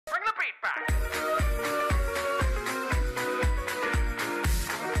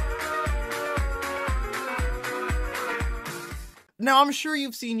Now, I'm sure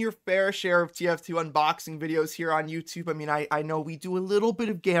you've seen your fair share of TF2 unboxing videos here on YouTube. I mean, I know we do a little bit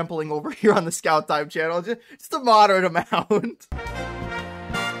of gambling over here on the Scout Time channel, just a moderate amount.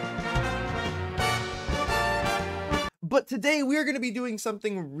 But today we are going to be doing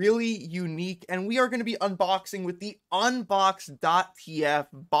something really unique, and we are going to be unboxing with the Unbox.tf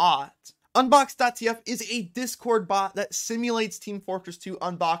bot. Unbox.tf is a Discord bot that simulates Team Fortress 2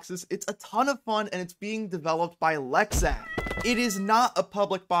 unboxes. It's a ton of fun, and it's being developed by Lexac. It is not a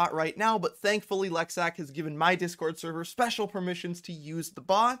public bot right now, but thankfully Lexac has given my Discord server special permissions to use the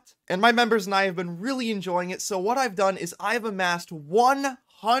bot, and my members and I have been really enjoying it. So what I've done is I've amassed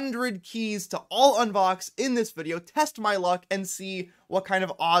 100 keys to all unbox in this video, test my luck, and see what kind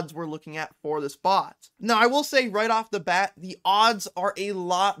of odds we're looking at for this bot. Now, I will say right off the bat, the odds are a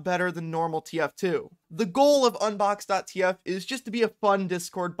lot better than normal TF2. The goal of Unbox.tf is just to be a fun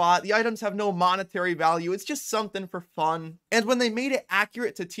Discord bot. The items have no monetary value. It's just something for fun. And when they made it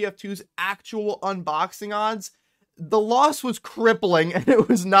accurate to TF2's actual unboxing odds, the loss was crippling and it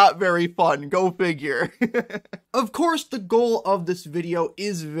was not very fun. Go figure. Of course, the goal of this video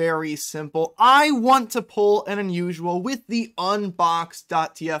is very simple. I want to pull an unusual with the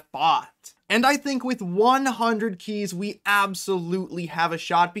Unbox.tf bot. And I think with 100 keys, we absolutely have a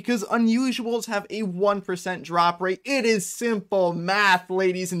shot because unusuals have a 1% drop rate. It is simple math,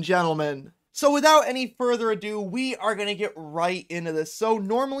 ladies and gentlemen. So without any further ado, we are going to get right into this. So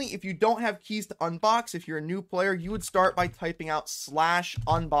normally, if you don't have keys to unbox, if you're a new player, you would start by typing out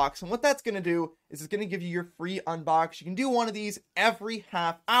 /unbox. And what that's going to do is it's going to give you your free unbox. You can do one of these every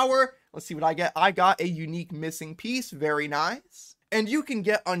half hour. Let's see what I get. I got a unique missing piece. Very nice. And you can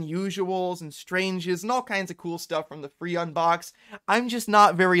get unusuals and stranges and all kinds of cool stuff from the free unbox. I'm just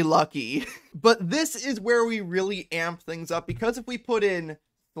not very lucky. But this is where we really amp things up, because if we put in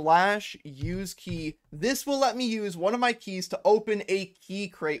 /use key, this will let me use one of my keys to open a key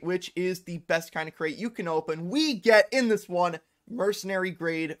crate, which is the best kind of crate you can open. We get in this one mercenary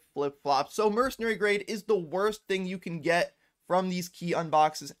grade flip-flop. So mercenary grade is the worst thing you can get from these key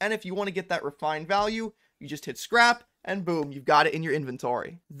unboxes, and if you want to get that refined value, you just hit scrap and boom, you've got it in your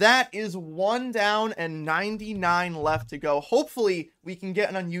inventory. That is 1 down and 99 left to go. Hopefully we can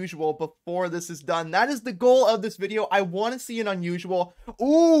get an unusual before this is done. That is the goal of this video. I want to see an unusual.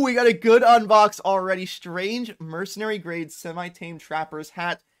 Ooh, we got a good unbox already. Strange mercenary grade semi-tame trapper's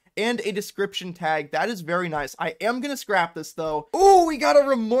hat and a description tag. That is very nice. I am going to scrap this though. Ooh, we got a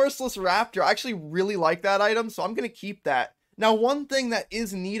remorseless raptor. I actually really like that item, so I'm going to keep that. Now, one thing that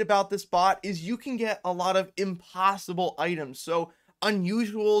is neat about this bot is you can get a lot of impossible items. So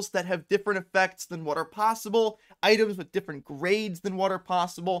unusuals that have different effects than what are possible, items with different grades than what are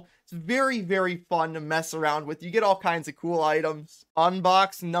possible. It's very, very fun to mess around with. You get all kinds of cool items.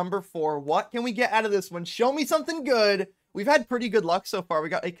 Unbox number 4. What can we get out of this one? Show me something good. We've had pretty good luck so far. We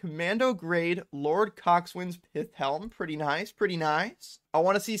got a commando grade Lord Coxswain's Pith Helm. Pretty nice, pretty nice. I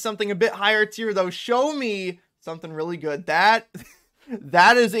want to see something a bit higher tier though. Show me something really good. That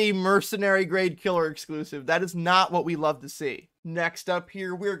is a mercenary grade killer exclusive. That is not what we love to see. Next up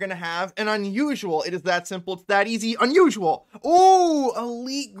here, we're going to have an unusual. It is that simple. It's that easy. Unusual. Oh,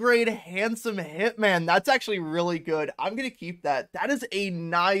 elite grade handsome hitman. That's actually really good. I'm going to keep that. That is a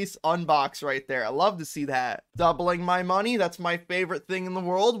nice unbox right there. I love to see that. Doubling my money. That's my favorite thing in the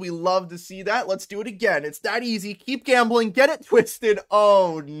world. We love to see that. Let's do it again. It's that easy. Keep gambling. Get it twisted.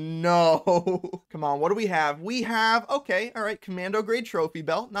 Oh, no. Come on. What do we have? We have, okay, all right, commando grade trophy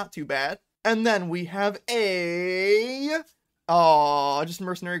belt. Not too bad. And then we have a... oh, just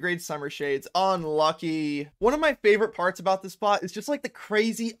mercenary grade summer shades. Unlucky. One of my favorite parts about this bot is just like the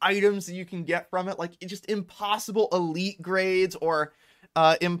crazy items that you can get from it. Like just impossible elite grades or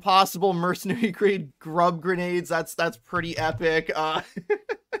impossible mercenary grade grub grenades. That's pretty epic.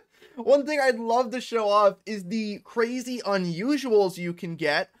 One thing I'd love to show off is the crazy unusuals you can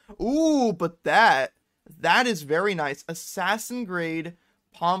get. Ooh, but that is very nice. Assassin grade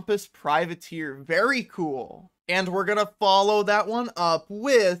pompous privateer. Very cool. And we're gonna follow that one up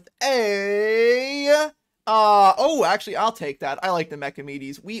with a... oh, actually, I'll take that. I like the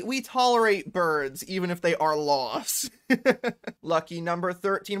Mechamedes. We tolerate birds, even if they are lost. Lucky number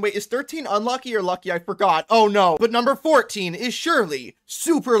 13. Wait, is 13 unlucky or lucky? I forgot. Oh, no. But number 14 is surely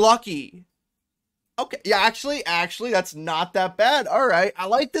super lucky. Okay, yeah, actually, that's not that bad. All right, I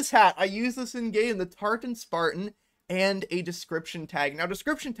like this hat. I use this in game, the Tartan Spartan, and a description tag. Now,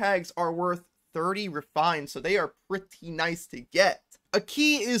 description tags are worth 30 refined, so they are pretty nice to get. A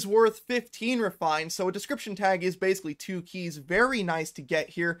key is worth 15 refined, so a description tag is basically 2 keys. Very nice to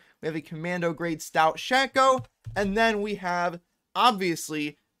get here. We have a commando grade stout Shanko, and then we have,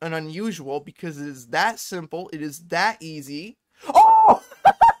 obviously, an unusual, because it is that simple, it is that easy. Oh!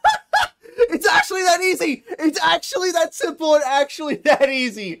 It's actually that easy! It's actually that simple and actually that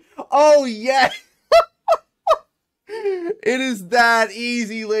easy! Oh, yeah! It is that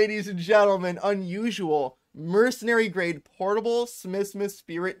easy, ladies and gentlemen. Unusual. Mercenary grade portable Smith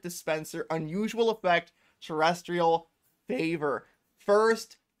spirit dispenser. Unusual effect. Terrestrial favor.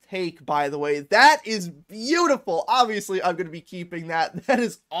 First take, by the way. That is beautiful. Obviously, I'm going to be keeping that. That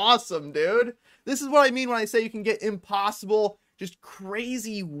is awesome, dude. This is what I mean when I say you can get impossible, just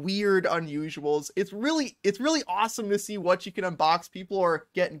crazy, weird unusuals. It's really awesome to see what you can unbox. People are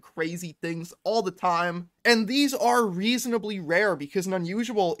getting crazy things all the time. And these are reasonably rare because an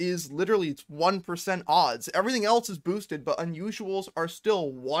unusual is literally, it's 1% odds. Everything else is boosted, but unusuals are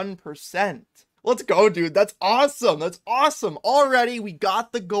still 1%. Let's go, dude. That's awesome. That's awesome. Already, we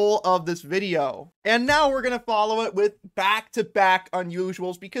got the goal of this video. And now we're going to follow it with back-to-back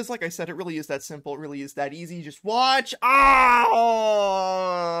unusuals because, like I said, it really is that simple. It really is that easy. Just watch.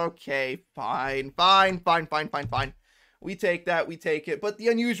 Oh, okay. Fine. We take that. We take it. But the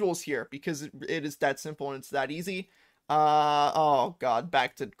unusual's here because it is that simple and it's that easy. Oh god,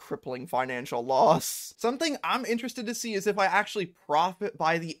 back to crippling financial loss. Something I'm interested to see is if I actually profit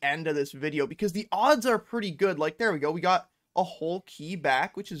by the end of this video, because the odds are pretty good. Like, there we go. We got a whole key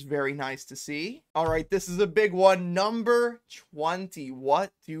back, which is very nice to see. All right, this is a big one. Number 20.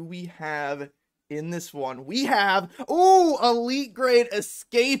 What do we have in this one? We have, ooh, elite grade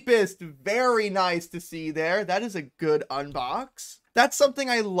escapist. Very nice to see there. That is a good unbox. That's something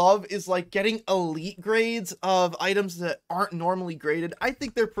I love, is like getting elite grades of items that aren't normally graded. I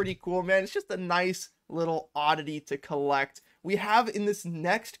think they're pretty cool, man. It's just a nice little oddity to collect. We have in this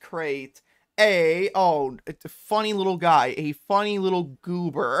next crate it's a funny little guy, a funny little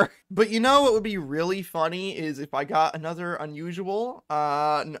goober. But you know what would be really funny is if I got another unusual.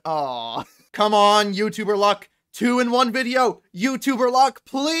 Come on, YouTuber luck. 2-in-1 video, YouTuber luck,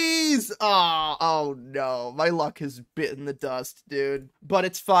 please! Oh no, my luck has bitten the dust, dude. But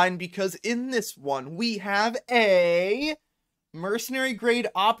it's fine because in this one, we have a mercenary grade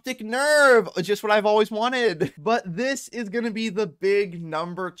optic nerve, just what I've always wanted. But this is going to be the big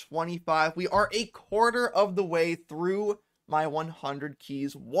number 25. We are a quarter of the way through my 100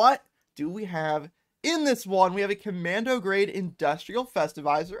 keys. What do we have in this one? We have a commando grade industrial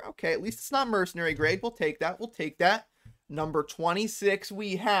festivizer. Okay, at least it's not mercenary grade. We'll take that. We'll take that. Number 26,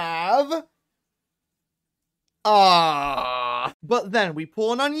 we have... But then we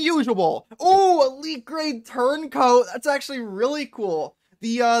pull an unusual. Oh, elite grade turncoat. That's actually really cool.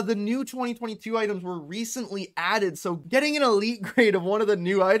 The new 2022 items were recently added, so getting an elite grade of one of the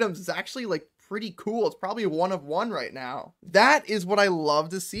new items is actually like pretty cool. It's probably 1 of 1 right now. That is what I love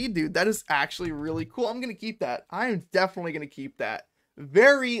to see, dude. That is actually really cool. I'm gonna keep that. I am definitely gonna keep that.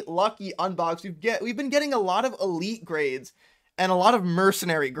 Very lucky unbox. We've been getting a lot of elite grades and a lot of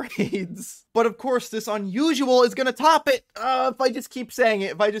mercenary grades. But of course, this unusual is gonna top it. If I just keep saying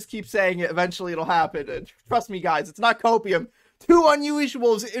it, eventually it'll happen. And trust me, guys, it's not copium. 2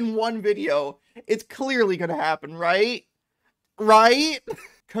 unusuals in 1 video. It's clearly gonna happen, right? Right?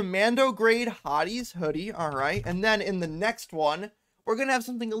 Commando grade hotties hoodie. All right. And then in the next one, we're gonna have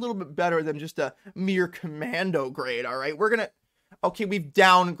something a little bit better than just a mere commando grade. All right. Okay, we've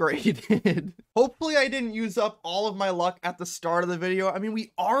downgraded. Hopefully I didn't use up all of my luck at the start of the video. I mean,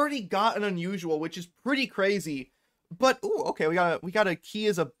 we already got an unusual, which is pretty crazy. But, ooh, okay, we got a key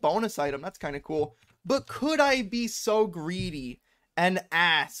as a bonus item. That's kind of cool. But could I be so greedy and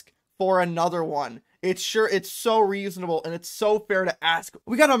ask for another one? It's so reasonable and it's so fair to ask.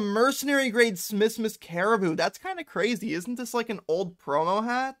 We got a mercenary grade Smith Caribou. That's kind of crazy. Isn't this like an old promo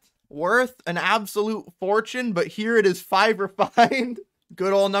hat? Worth an absolute fortune, but here it is 5 refined.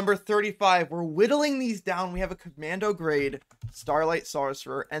 Good old number 35. We're whittling these down. We have a commando grade Starlight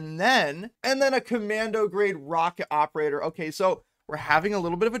Sorcerer and then a commando grade Rocket Operator. Okay, so we're having a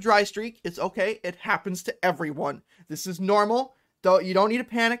little bit of a dry streak. It's okay. It happens to everyone. This is normal. You don't need to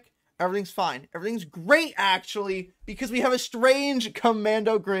panic. Everything's fine. Everything's great, actually, because we have a strange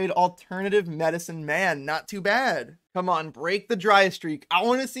commando grade alternative medicine man. Not too bad. Come on, break the dry streak. I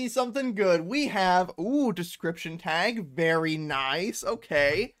want to see something good. We have, ooh, description tag. Very nice.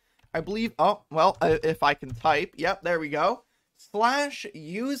 Okay. I believe, oh, well, if I can type. Yep, there we go. /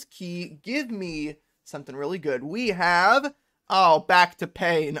 use key. Give me something really good. We have, oh, back to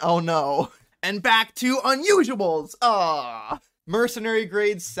pain. Oh, no. And back to unusuals. Mercenary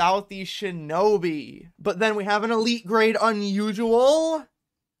grade Southie Shinobi. But then we have an elite grade unusual.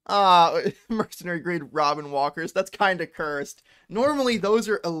 Mercenary grade Robin Walkers. That's kind of cursed. Normally those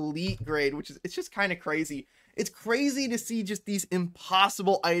are elite grade, which is, it's just kind of crazy. It's crazy to see just these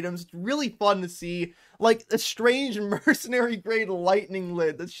impossible items. It's really fun to see, like a strange mercenary grade lightning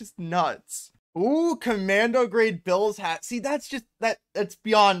lid. That's just nuts. Ooh, commando grade Bill's hat. See, that's just, that's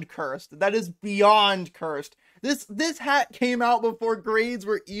beyond cursed. That is beyond cursed. This hat came out before grades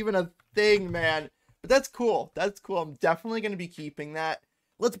were even a thing, man. But that's cool. That's cool. I'm definitely going to be keeping that.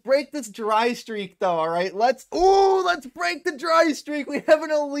 Let's break this dry streak though, all right? Let's break the dry streak. We have an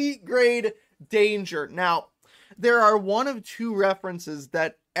elite grade Danger. Now, there are one of two references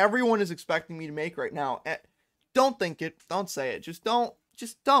that everyone is expecting me to make right now. Don't think it. Don't say it. Just don't.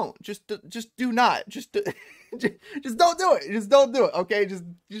 Just do not. Just don't do it. Just don't do it. Okay. Just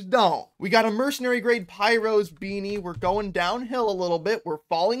don't. We got a mercenary grade Pyro's beanie. We're going downhill a little bit. We're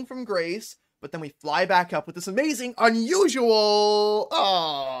falling from grace, but then we fly back up with this amazing unusual.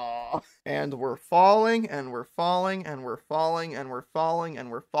 Oh, and we're falling and we're falling and we're falling and we're falling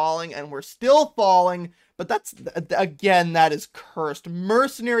and we're falling and we're still falling. But that's, again, that is cursed.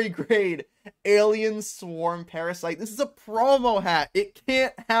 Mercenary grade Alien Swarm Parasite. This is a promo hat. It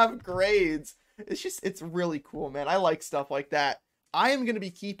can't have grades. It's really cool, man. I like stuff like that. I am going to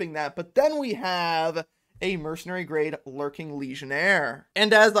be keeping that. But then we have a mercenary grade Lurking Legionnaire.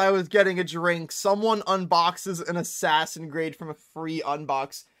 And as I was getting a drink, someone unboxes an assassin grade from a free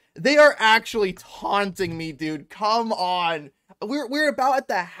unbox. They are actually taunting me, dude. Come on. We're about at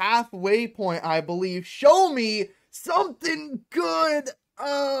the halfway point, I believe. Show me something good.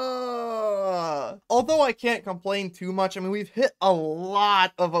 Although I can't complain too much. I mean, we've hit a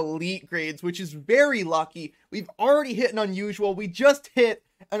lot of elite grades, which is very lucky. We've already hit an unusual. We just hit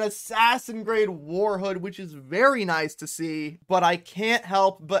an assassin grade Warhood, which is very nice to see. But I can't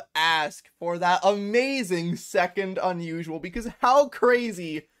help but ask for that amazing second unusual, because how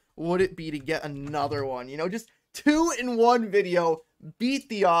crazy would it be to get another one? You know, just 2 in 1 video, beat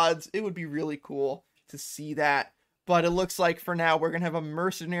the odds. It would be really cool to see that. But it looks like for now, we're going to have a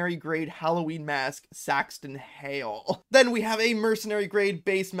mercenary grade Halloween mask, Saxton Hale. Then we have a mercenary grade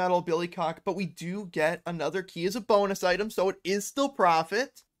base metal Billycock, but we do get another key as a bonus item, so it is still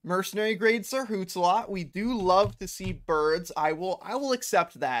profit. Mercenary grade Sir Hootsalot. We do love to see birds. I will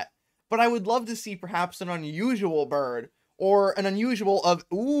accept that. But I would love to see perhaps an unusual bird. Or an unusual of,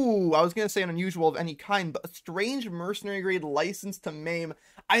 ooh, I was going to say an unusual of any kind, but a strange mercenary grade License to Maim.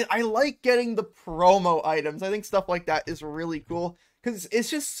 I like getting the promo items. I think stuff like that is really cool, because it's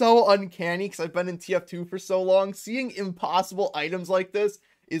just so uncanny, because I've been in TF2 for so long. Seeing impossible items like this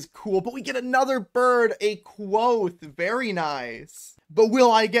is cool. But we get another bird, a Quoth. Very nice. But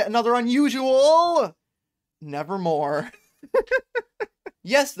will I get another unusual? Nevermore.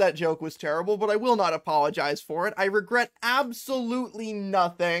 Yes, that joke was terrible, but I will not apologize for it. I regret absolutely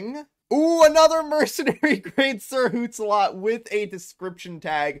nothing. Ooh, another mercenary grade Sir Hootsalot with a description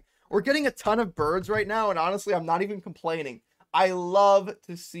tag. We're getting a ton of birds right now, and honestly, I'm not even complaining. I love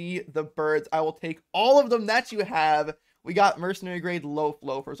to see the birds. I will take all of them that you have. We got mercenary grade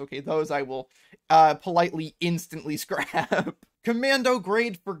Loafers. Okay, those I will politely instantly scrap. Commando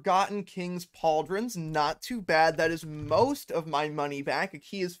grade Forgotten King's Pauldrons. Not too bad. That is most of my money back. A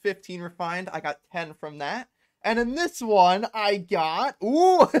key is 15 refined. I got 10 from that. And in this one, I got,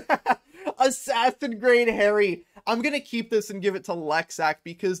 ooh, Assassin grade Harry. I'm going to keep this and give it to Lexac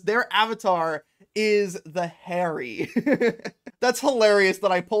because their avatar is the Harry. That's hilarious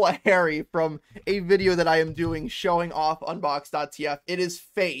that I pull a Harry from a video that I am doing showing off Unbox.tf. It is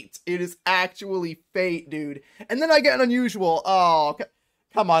fate. It is actually fate, dude. And then I get an unusual. Oh,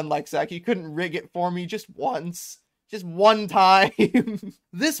 come on, Lexac. You couldn't rig it for me just once. Just one time.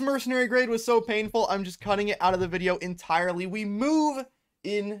 This mercenary grade was so painful, I'm just cutting it out of the video entirely. We move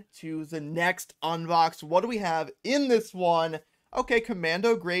into the next unbox. What do we have in this one? Okay,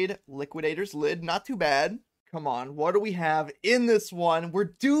 Commando grade Liquidator's Lid. Not too bad. Come on, what do we have in this one?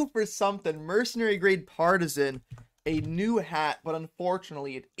 We're due for something. Mercenary grade Partisan. A new hat, but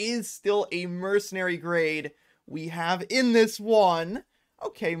unfortunately, it is still a mercenary grade. We have in this one...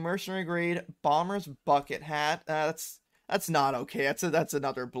 Okay, mercenary grade Bomber's Bucket Hat. That's not okay. That's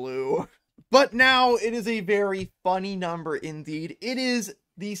another blue. But now it is a very funny number indeed. It is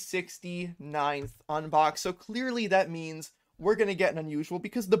the 69th unbox. So clearly that means we're going to get an unusual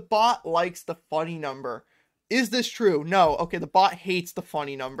because the bot likes the funny number. Is this true? No. Okay, the bot hates the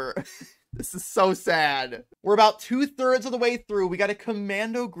funny number. This is so sad. We're about 2/3 of the way through. We got a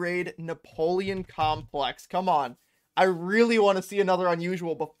Commando grade Napoleon Complex. Come on. I really want to see another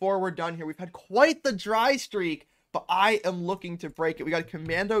unusual before we're done here. We've had quite the dry streak, but I am looking to break it. We got a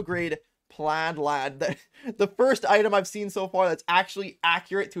commando grade plaid lad. The first item I've seen so far that's actually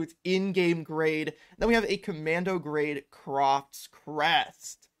accurate to its in-game grade. Then we have a commando grade Croft's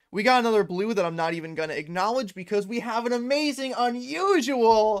crest. We got another blue that I'm not even going to acknowledge because we have an amazing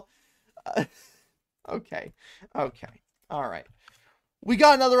unusual. Okay. All right. We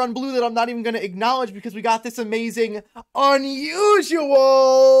got another blue that I'm not even going to acknowledge because we got this amazing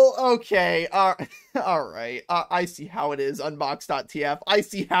unusual. Okay. All right. I see how it is, Unbox.tf. I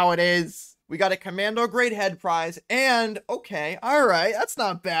see how it is. We got a commando grade head prize and okay. All right. That's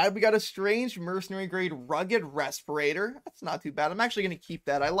not bad. We got a strange mercenary grade rugged respirator. That's not too bad. I'm actually going to keep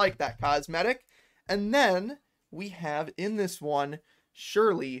that. I like that cosmetic. And then we have in this one,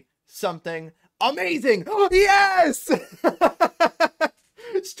 surely something amazing. Oh, yes.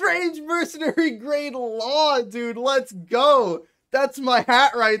 Strange mercenary grade law, dude. Let's go. That's my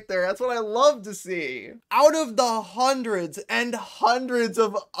hat right there. That's what I love to see. Out of the hundreds and hundreds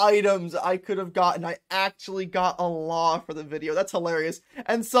of items I could have gotten, I actually got a law for the video. That's hilarious.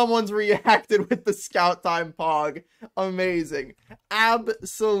 And someone's reacted with the Scout Time Pog. Amazing.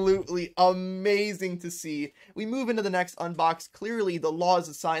 Absolutely amazing to see. We move into the next unbox. Clearly, the law is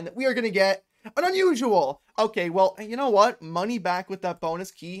a sign that we are going to get an unusual. Okay, well, you know what? Money back with that bonus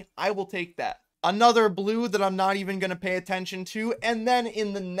key. I will take that. Another blue that I'm not even going to pay attention to. And then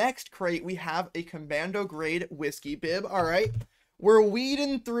in the next crate, we have a commando grade whiskey bib. All right. We're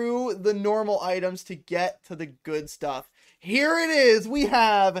weeding through the normal items to get to the good stuff. Here it is. We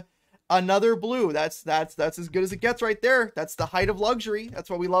have another blue. That's as good as it gets right there. That's the height of luxury. That's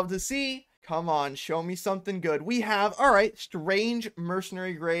what we love to see. Come on, show me something good. We have, all right, strange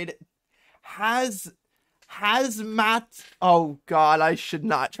mercenary grade hazmat. Oh God, I should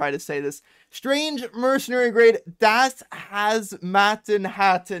not try to say this. Strange mercenary grade Das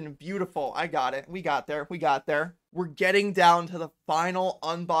Hazmatenhatten. Beautiful. I got it. We got there. We're getting down to the final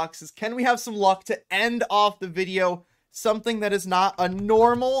unboxes. Can we have some luck to end off the video? Something that is not a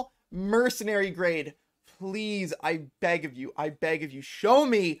normal mercenary grade. Please, I beg of you, show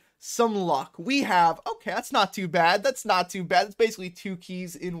me some luck. We have, okay, that's not too bad. That's basically 2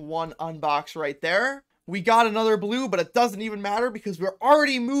 keys in one unbox right there. We got another blue, but it doesn't even matter because we're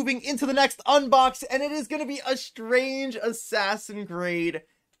already moving into the next unbox, and it is going to be a strange assassin grade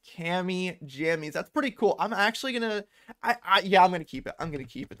cami jammies. That's pretty cool. I'm actually gonna, yeah, I'm gonna keep it.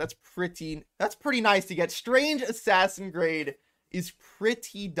 That's pretty nice to get. Strange assassin grade is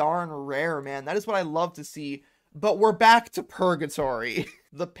pretty darn rare, man. That is what I love to see. But we're back to purgatory.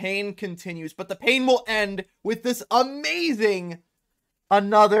 The pain continues, but the pain will end with this amazing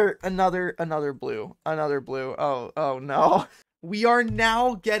another blue. Oh no. We are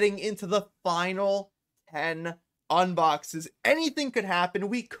now getting into the final 10 unboxes. Anything could happen.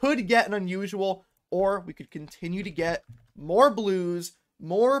 We could get an unusual, or we could continue to get more blues,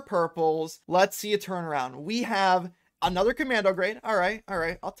 more purples. Let's see a turnaround. We have another commando grade. All right.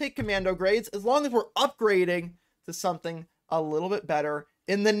 I'll take commando grades as long as we're upgrading to something a little bit better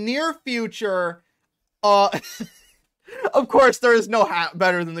in the near future. Of course, there is no hat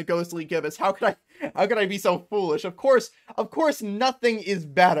better than the ghostly gibbous. How could I be so foolish? Of course, nothing is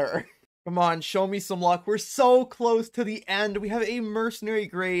better. Come on, show me some luck. We're so close to the end. We have a mercenary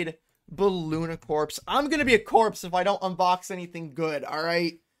grade Balloona corpse. I'm gonna be a corpse if I don't unbox anything good. All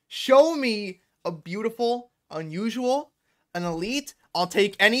right, show me a beautiful, unusual, an elite. I'll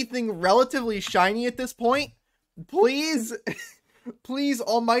take anything relatively shiny at this point. Please. Please,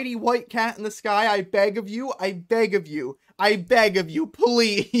 almighty white cat in the sky, I beg of you,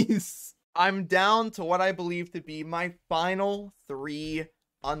 please. I'm down to what I believe to be my final 3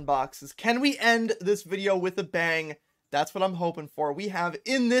 unboxes. Can we end this video with a bang? That's what I'm hoping for. We have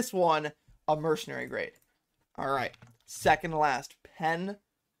in this one a mercenary grade. All right, second to last, pen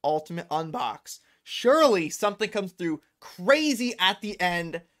ultimate unbox. Surely something comes through crazy at the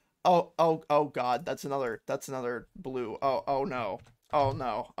end. Oh God, that's another blue. Oh no.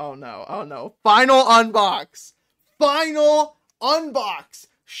 Final unbox.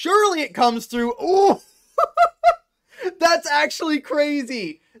 Surely it comes through. Ooh. That's actually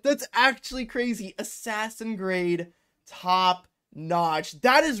crazy. Assassin grade, top notch.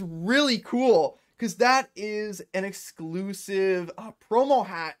 That is really cool because that is an exclusive promo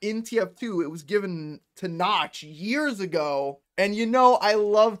hat in TF2. It was given to Notch years ago. And you know, I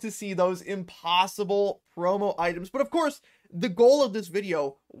love to see those impossible promo items. But of course, the goal of this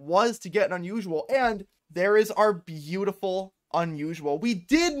video was to get an unusual. And there is our beautiful unusual. We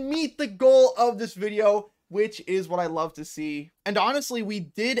did meet the goal of this video, which is what I love to see. And honestly, we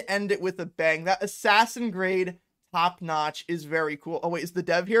did end it with a bang. That assassin grade top notch is very cool. Oh wait, is the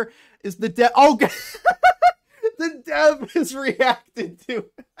dev here? Oh God. The dev has reacted to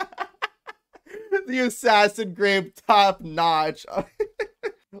the assassin grave top notch.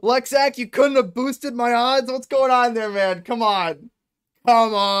 Lexac, you couldn't have boosted my odds? What's going on there, man? Come on.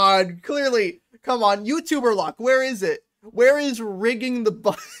 Come on. Clearly. Come on. YouTuber luck. Where is it? Where is rigging the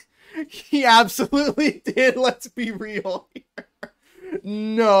button? He absolutely did. Let's be real here.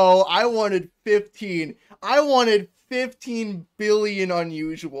 No, I wanted 15. I wanted 15 billion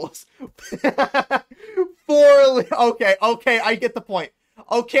unusuals. Okay, I get the point.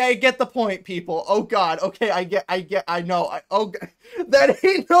 Okay, I get the point, people. Oh God. Okay, I know. That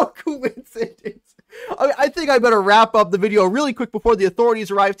ain't no coincidence. I think I better wrap up the video really quick before the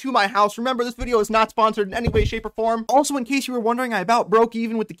authorities arrive to my house. Remember, this video is not sponsored in any way, shape, or form. Also, in case you were wondering, I about broke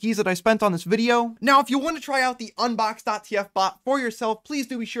even with the keys that I spent on this video. Now, if you want to try out the Unbox.tf bot for yourself, please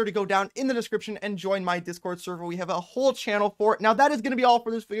do be sure to go down in the description and join my Discord server. We have a whole channel for it. Now, that is going to be all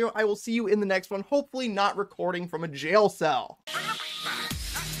for this video. I will see you in the next one, hopefully not recording from a jail cell.